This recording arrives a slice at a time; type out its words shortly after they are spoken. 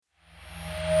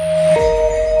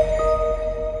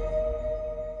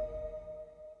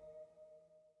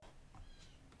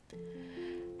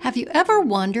Have you ever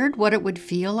wondered what it would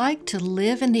feel like to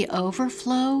live in the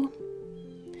overflow?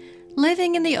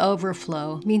 Living in the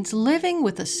overflow means living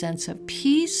with a sense of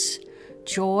peace,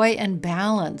 joy, and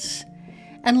balance,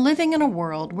 and living in a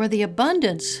world where the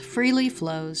abundance freely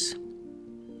flows.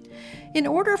 In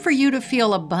order for you to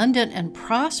feel abundant and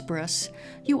prosperous,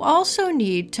 you also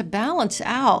need to balance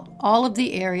out all of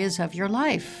the areas of your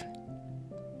life.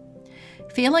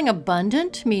 Feeling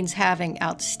abundant means having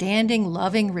outstanding,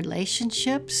 loving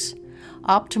relationships,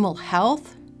 optimal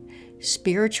health,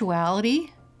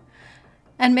 spirituality,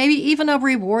 and maybe even a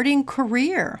rewarding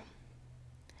career.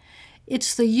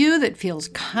 It's the you that feels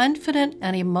confident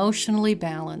and emotionally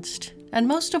balanced, and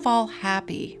most of all,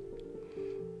 happy.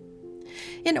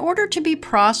 In order to be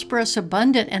prosperous,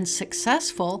 abundant, and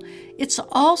successful, it's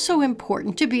also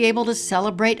important to be able to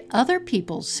celebrate other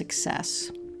people's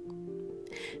success.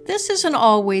 This isn't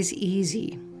always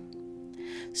easy.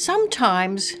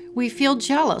 Sometimes we feel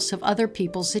jealous of other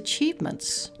people's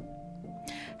achievements.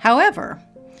 However,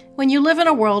 when you live in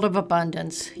a world of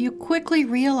abundance, you quickly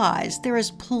realize there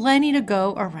is plenty to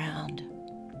go around.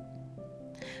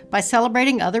 By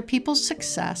celebrating other people's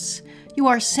success, you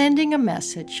are sending a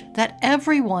message that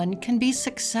everyone can be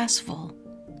successful.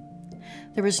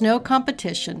 There is no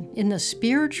competition in the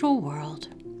spiritual world.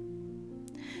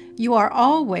 You are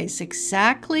always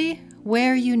exactly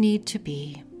where you need to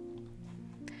be.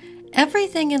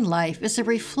 Everything in life is a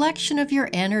reflection of your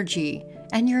energy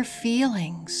and your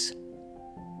feelings.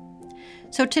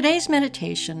 So today's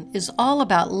meditation is all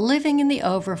about living in the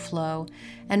overflow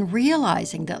and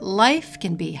realizing that life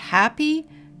can be happy,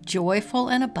 joyful,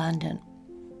 and abundant.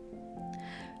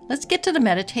 Let's get to the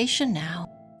meditation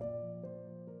now.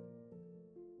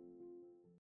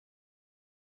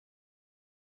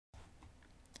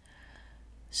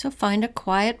 So find a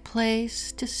quiet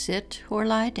place to sit or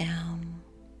lie down.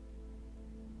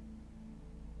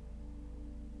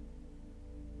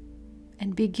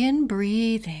 And begin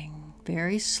breathing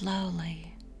very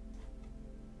slowly.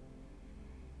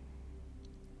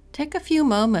 Take a few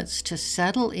moments to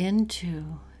settle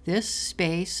into this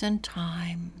space and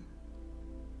time.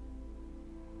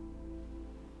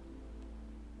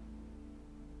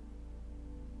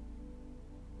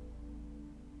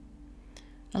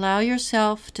 Allow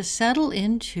yourself to settle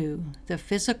into the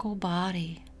physical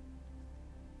body.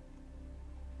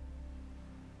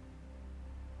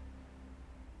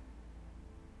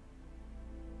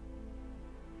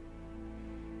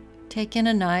 Take in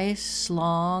a nice,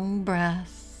 long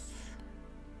breath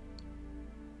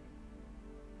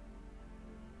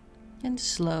and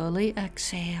slowly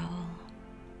exhale.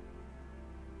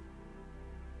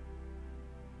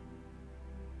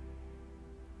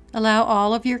 Allow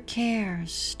all of your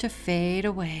cares to fade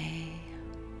away.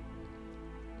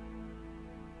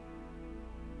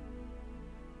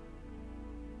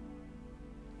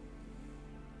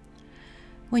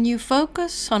 When you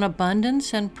focus on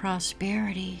abundance and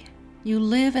prosperity, you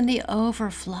live in the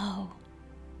overflow.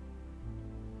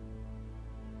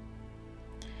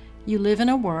 You live in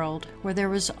a world where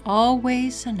there is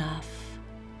always enough.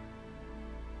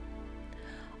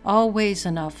 Always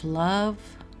enough love,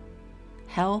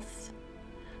 health,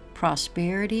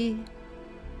 prosperity,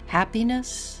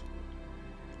 happiness,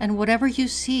 and whatever you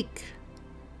seek.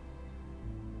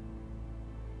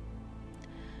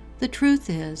 The truth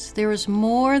is, there is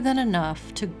more than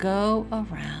enough to go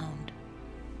around.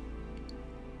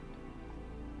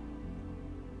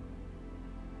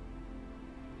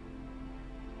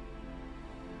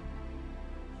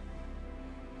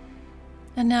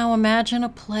 And now imagine a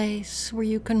place where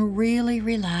you can really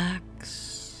relax.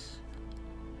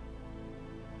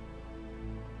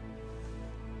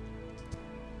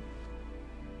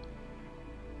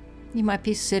 You might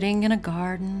be sitting in a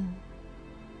garden,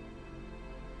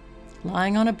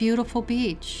 lying on a beautiful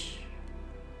beach,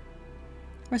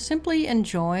 or simply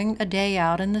enjoying a day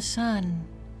out in the sun.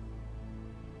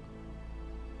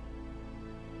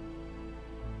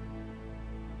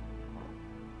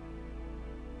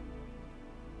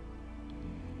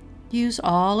 Use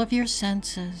all of your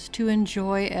senses to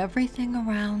enjoy everything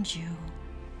around you.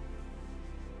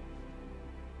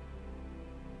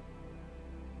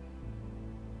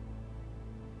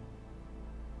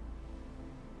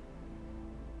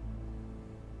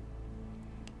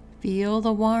 Feel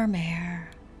the warm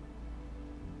air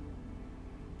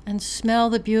and smell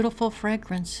the beautiful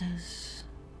fragrances.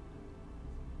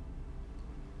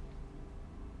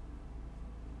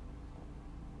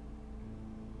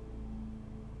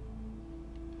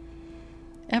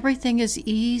 Everything is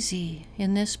easy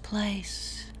in this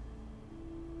place.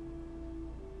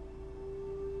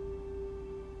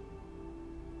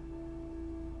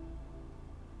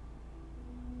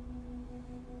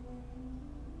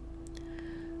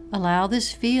 Allow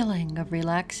this feeling of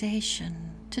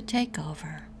relaxation to take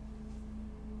over.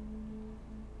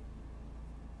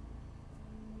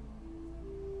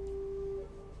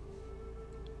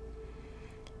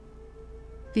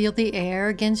 Feel the air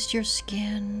against your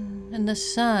skin and the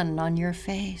sun on your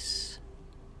face.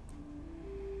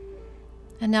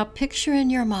 And now picture in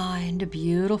your mind a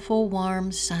beautiful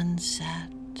warm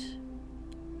sunset,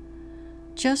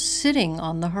 just sitting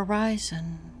on the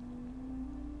horizon.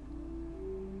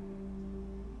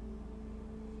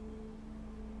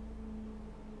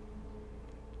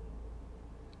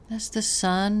 As the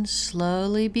sun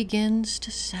slowly begins to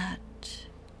set,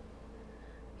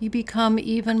 you become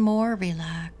even more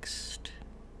relaxed.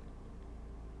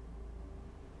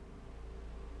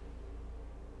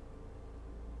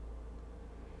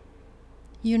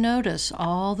 You notice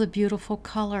all the beautiful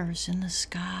colors in the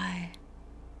sky.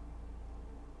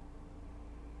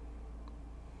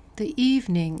 The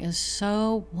evening is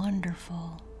so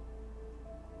wonderful.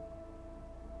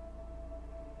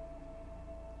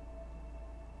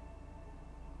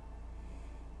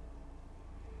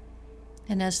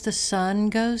 And as the sun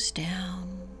goes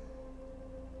down,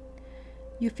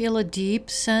 you feel a deep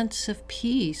sense of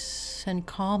peace and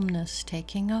calmness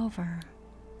taking over.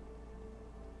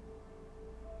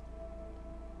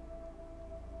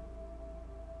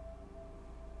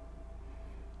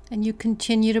 And you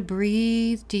continue to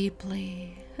breathe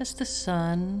deeply as the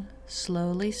sun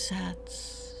slowly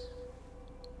sets.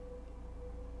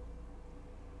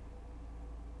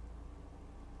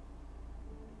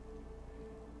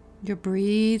 You're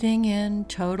breathing in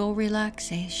total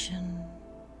relaxation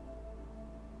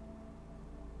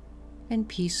and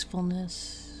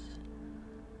peacefulness,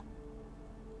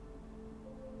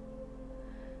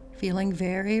 feeling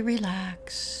very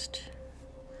relaxed.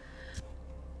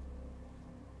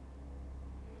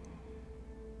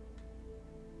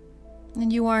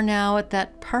 And you are now at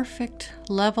that perfect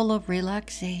level of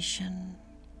relaxation.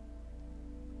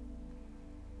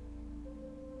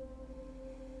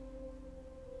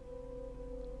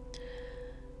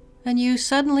 And you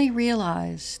suddenly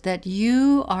realize that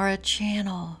you are a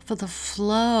channel for the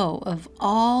flow of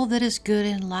all that is good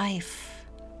in life.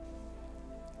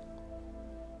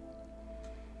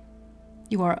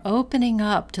 You are opening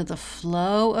up to the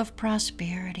flow of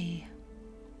prosperity.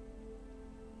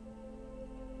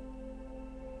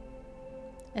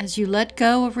 As you let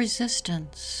go of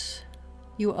resistance,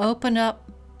 you open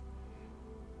up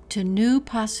to new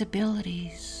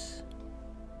possibilities.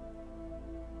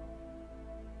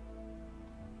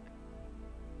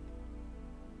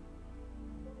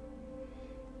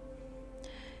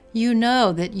 You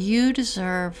know that you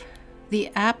deserve the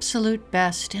absolute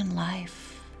best in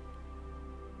life.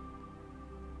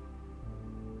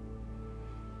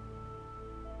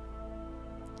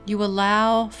 You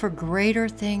allow for greater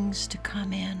things to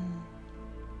come in.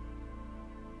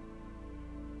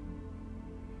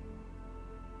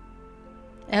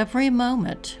 Every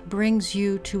moment brings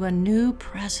you to a new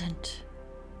present,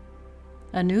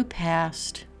 a new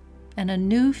past, and a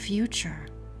new future.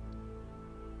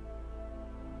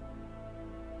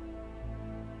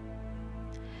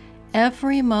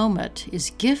 Every moment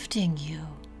is gifting you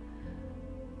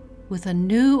with a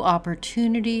new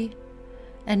opportunity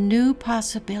and new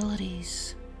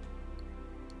possibilities.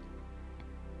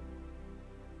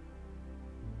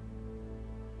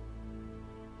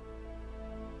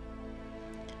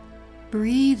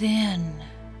 Breathe in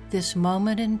this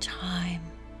moment in time.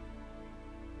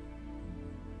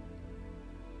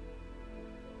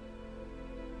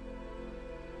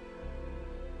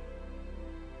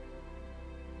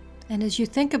 And as you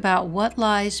think about what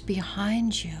lies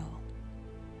behind you,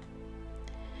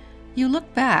 you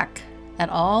look back at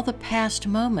all the past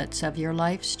moments of your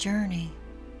life's journey.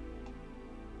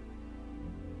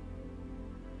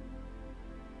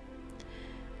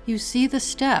 You see the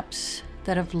steps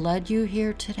that have led you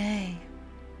here today.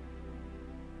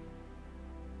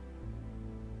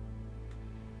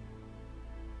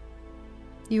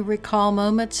 You recall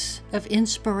moments of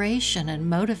inspiration and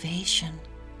motivation,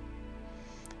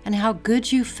 and how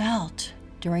good you felt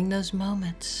during those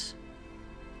moments.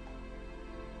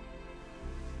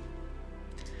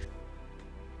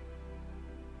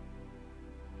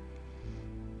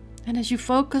 And as you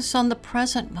focus on the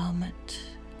present moment,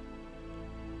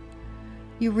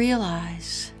 you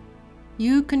realize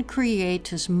you can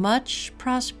create as much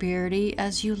prosperity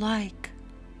as you like,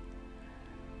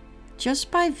 just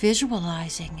by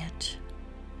visualizing it.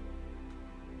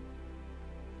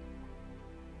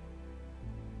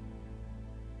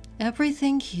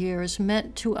 Everything here is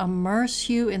meant to immerse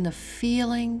you in the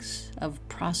feelings of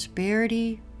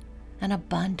prosperity and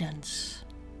abundance.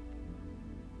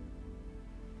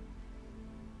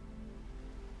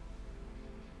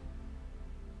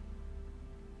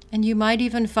 And you might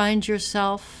even find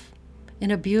yourself in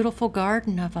a beautiful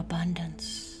garden of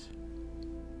abundance.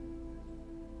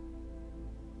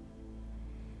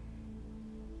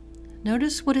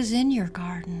 Notice what is in your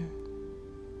garden.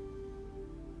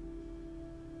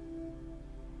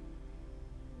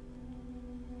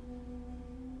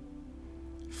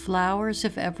 Flowers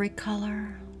of every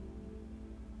color.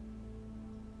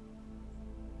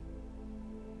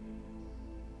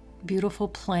 Beautiful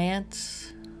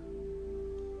plants.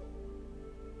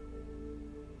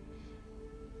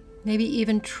 Maybe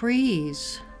even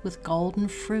trees with golden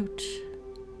fruit.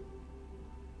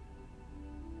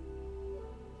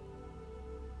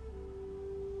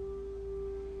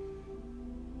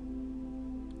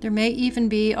 There may even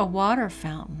be a water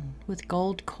fountain with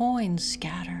gold coins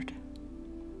scattered.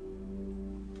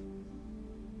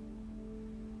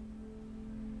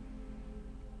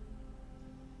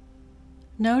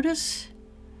 Notice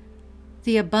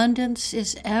the abundance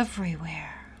is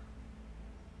everywhere.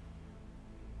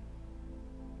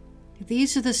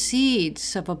 These are the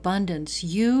seeds of abundance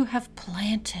you have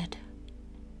planted.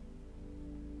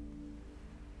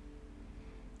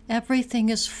 Everything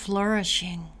is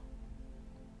flourishing.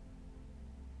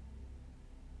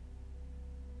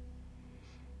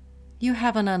 You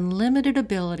have an unlimited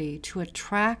ability to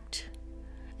attract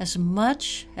as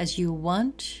much as you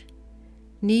want,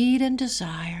 need, and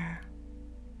desire.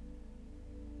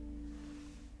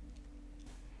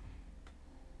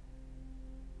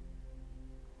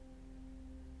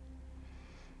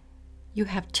 You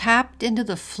have tapped into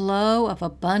the flow of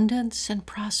abundance and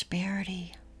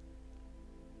prosperity.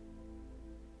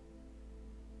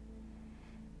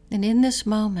 And in this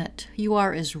moment, you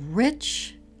are as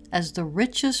rich as the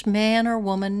richest man or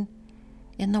woman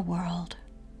in the world.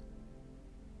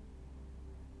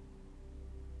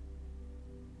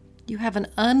 You have an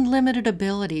unlimited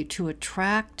ability to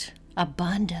attract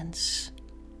abundance.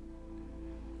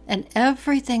 And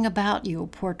everything about you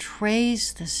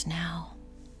portrays this now.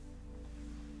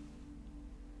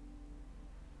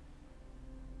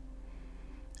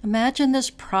 Imagine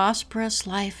this prosperous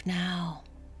life now.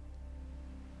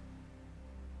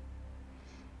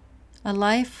 A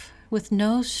life with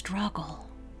no struggle.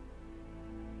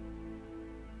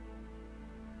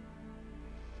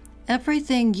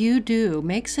 Everything you do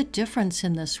makes a difference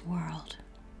in this world.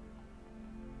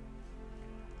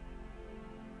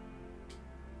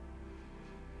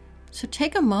 So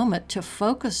take a moment to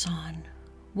focus on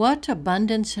what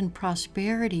abundance and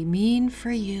prosperity mean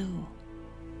for you.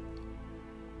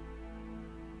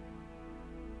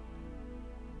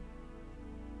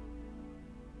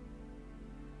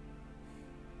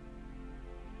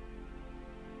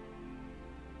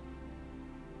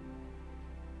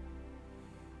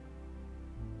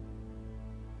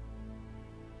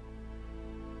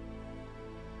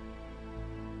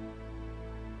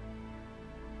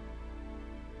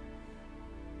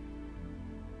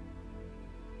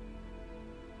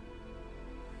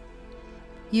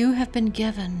 You have been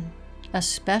given a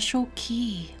special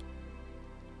key,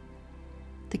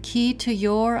 the key to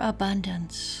your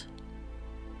abundance.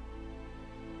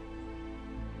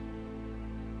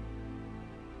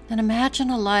 And imagine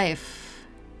a life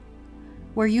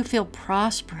where you feel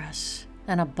prosperous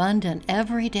and abundant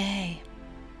every day.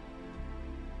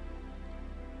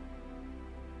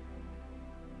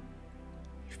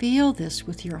 Feel this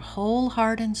with your whole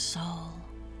heart and soul.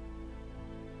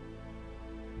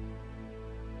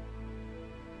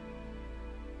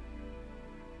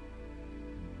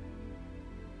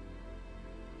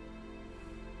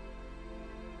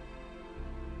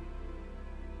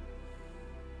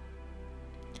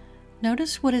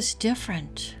 Notice what is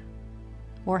different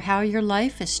or how your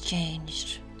life has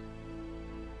changed.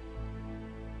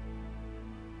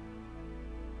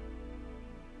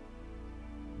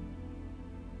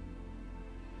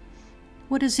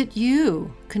 What is it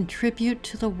you contribute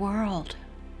to the world?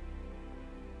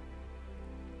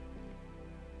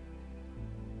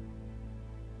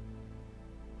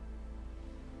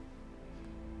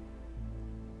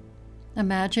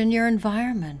 Imagine your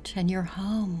environment and your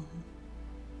home.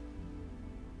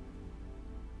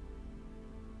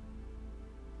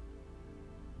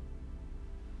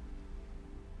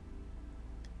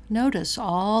 Notice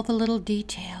all the little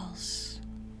details.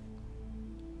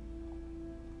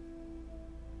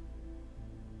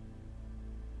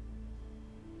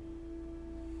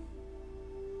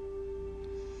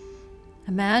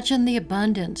 Imagine the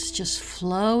abundance just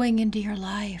flowing into your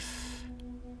life,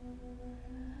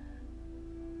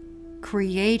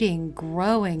 creating,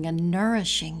 growing, and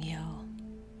nourishing you.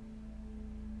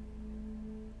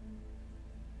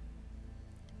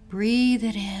 Breathe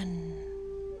it in.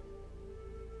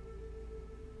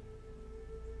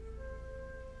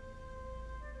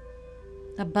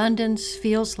 Abundance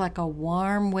feels like a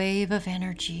warm wave of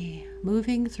energy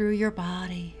moving through your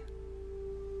body.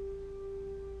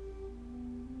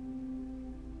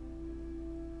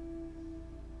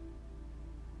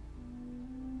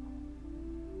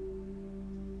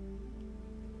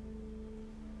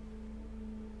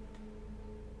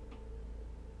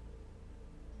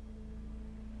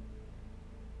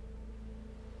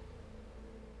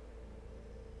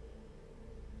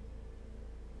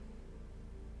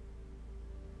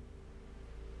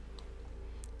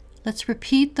 Let's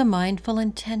repeat the mindful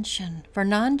intention for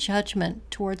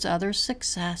non-judgment towards others'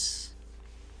 success.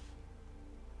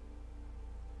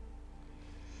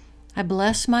 I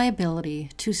bless my ability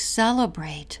to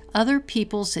celebrate other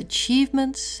people's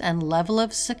achievements and level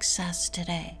of success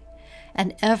today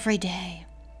and every day.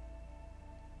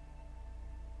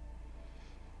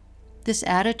 This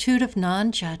attitude of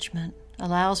non-judgment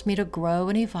allows me to grow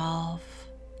and evolve.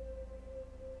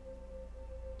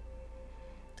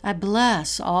 I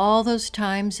bless all those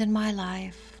times in my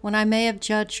life when I may have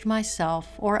judged myself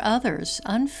or others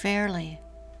unfairly.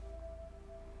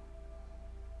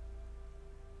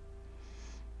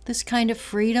 This kind of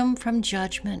freedom from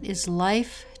judgment is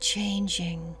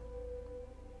life-changing.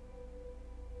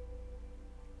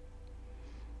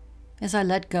 As I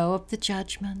let go of the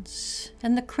judgments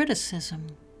and the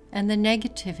criticism and the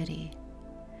negativity,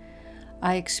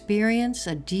 I experience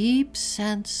a deep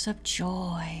sense of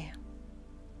joy.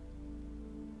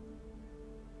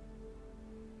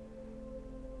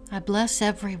 I bless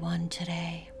everyone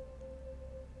today.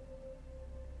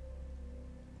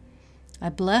 I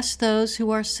bless those who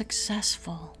are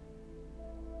successful.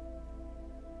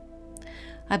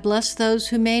 I bless those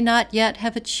who may not yet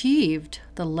have achieved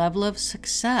the level of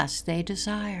success they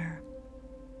desire.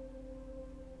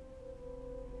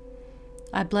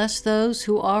 I bless those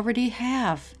who already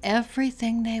have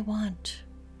everything they want.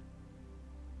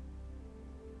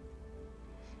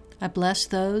 I bless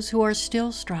those who are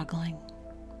still struggling.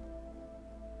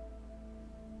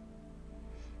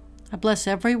 I bless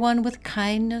everyone with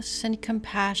kindness and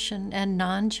compassion and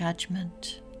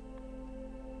non-judgment.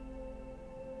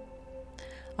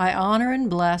 I honor and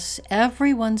bless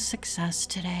everyone's success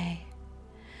today,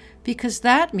 because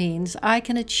that means I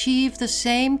can achieve the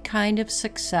same kind of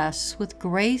success with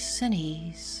grace and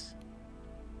ease.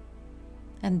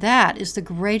 And that is the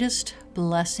greatest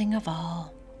blessing of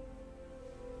all.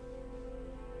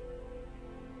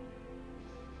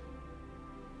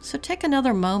 So take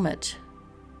another moment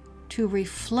to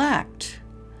reflect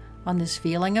on this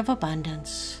feeling of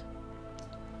abundance.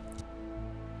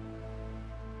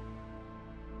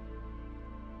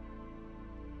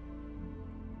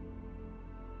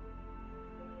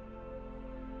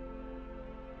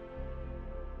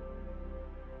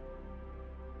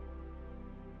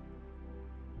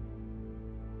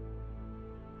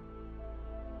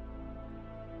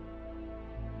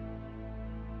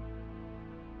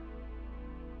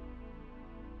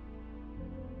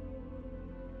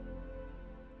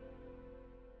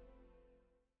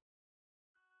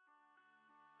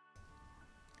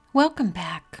 Welcome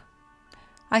back.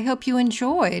 I hope you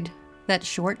enjoyed that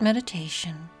short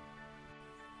meditation.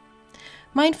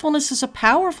 Mindfulness is a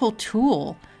powerful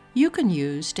tool you can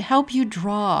use to help you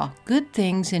draw good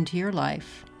things into your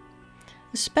life,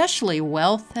 especially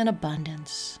wealth and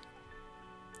abundance.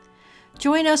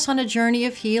 Join us on a journey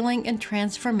of healing and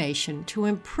transformation to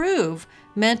improve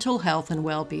mental health and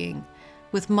well-being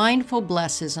with mindful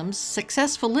blessisms,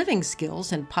 successful living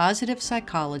skills, and positive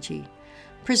psychology.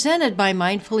 Presented by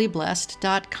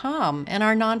mindfullyblessed.com and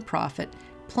our nonprofit,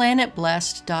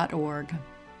 planetblessed.org.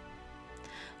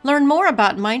 Learn more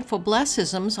about mindful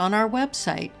blessisms on our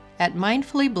website at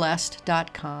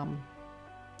mindfullyblessed.com.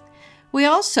 We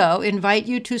also invite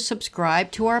you to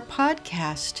subscribe to our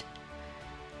podcast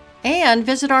and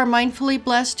visit our Mindfully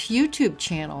Blessed YouTube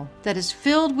channel that is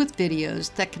filled with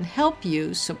videos that can help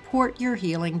you support your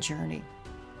healing journey.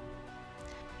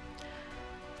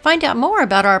 Find out more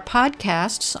about our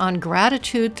podcasts on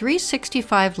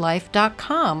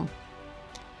gratitude365life.com,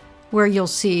 where you'll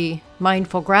see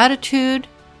Mindful Gratitude,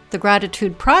 The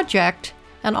Gratitude Project,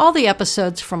 and all the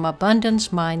episodes from Abundance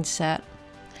Mindset.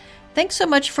 Thanks so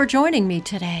much for joining me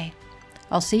today.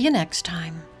 I'll see you next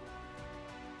time.